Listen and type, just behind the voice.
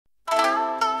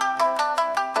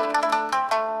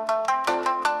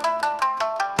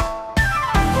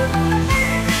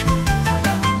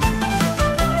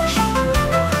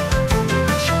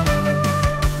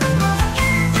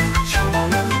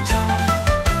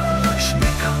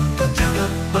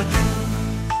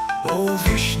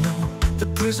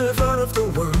preserver of the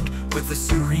world, with a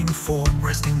serene form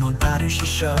resting on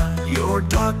Shugosha. Your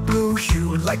dark blue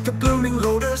hue like the blooming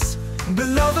lotus,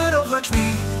 beloved of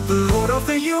Lakshmi, the Lord of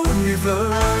the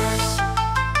universe.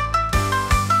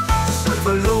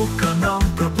 Sarvalokanam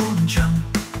prabunjam,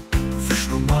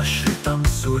 Vishnu mashritam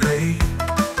sure,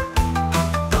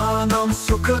 Bhaktanam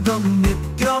sukhadam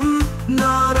nityam,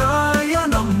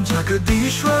 Narayanam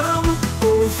jagadishwaram. O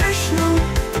Vishnu,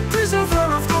 the preserver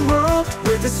of the world,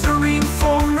 with a serene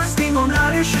form resting on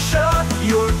Shugosha.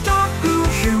 Your dark blue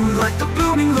hue like the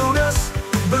blooming lotus,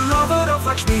 beloved of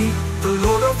Lakshmi, the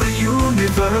Lord of the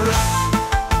universe.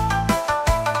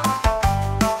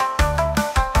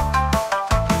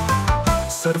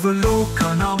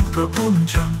 Sarvalokanam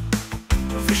prabunjam,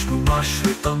 Vishnu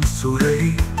mashritam sure,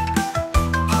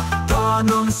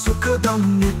 Bhaktanam sukhadam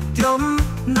nityam,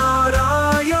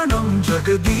 Narayanam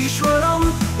jagadishwaram.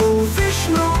 O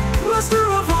Vishnu, master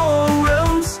of all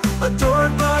realms,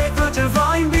 adored by the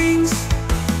divine beings,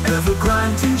 ever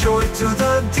granting joy to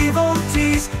the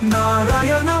devotees,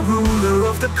 Narayana, ruler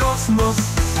of the cosmos.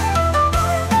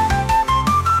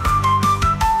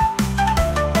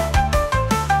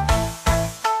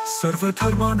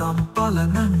 Sarvadharmanam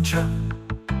palananja,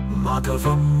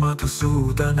 Madhavam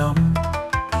madhusudanam,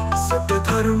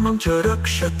 Satyadharmam cha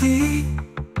rakshati,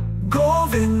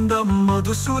 Govindam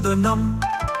madhusudanam.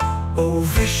 O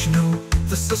Vishnu,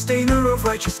 the sustainer of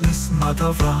righteousness,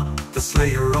 Madhava, the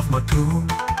slayer of Madhu,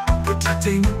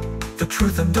 protecting the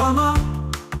truth and Dharma,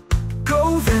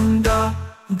 Govinda,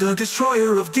 the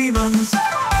destroyer of demons.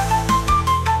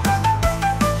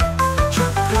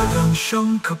 Chakradam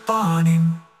Shankapanim,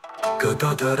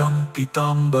 Gadadaram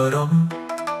Pitambaram,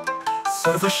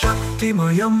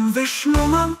 Sarvashaktimayam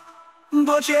Vishnumam,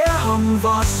 Bhajeham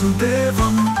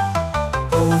Vasudevam.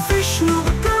 O Vishnu,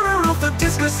 the bearer of the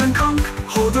discus and conch,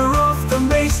 holder of the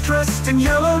mace dressed in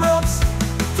yellow robes,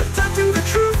 protecting the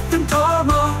truth and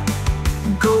Dharma,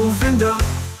 Govinda,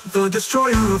 the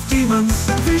destroyer of demons.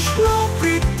 Vishnu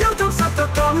Prityatam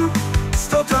Satatam,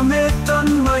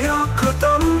 Stotametan Maya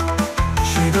Kratam,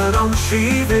 Shridaram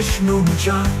Shri Vishnu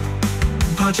Jan,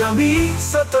 Bhajami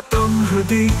Satatam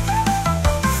Hridi.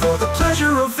 For the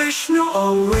pleasure of Vishnu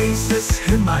always, this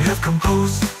hymn I have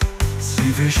composed.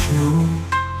 Sri Vishnu,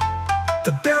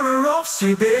 the bearer of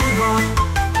Sri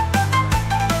Bhagavan.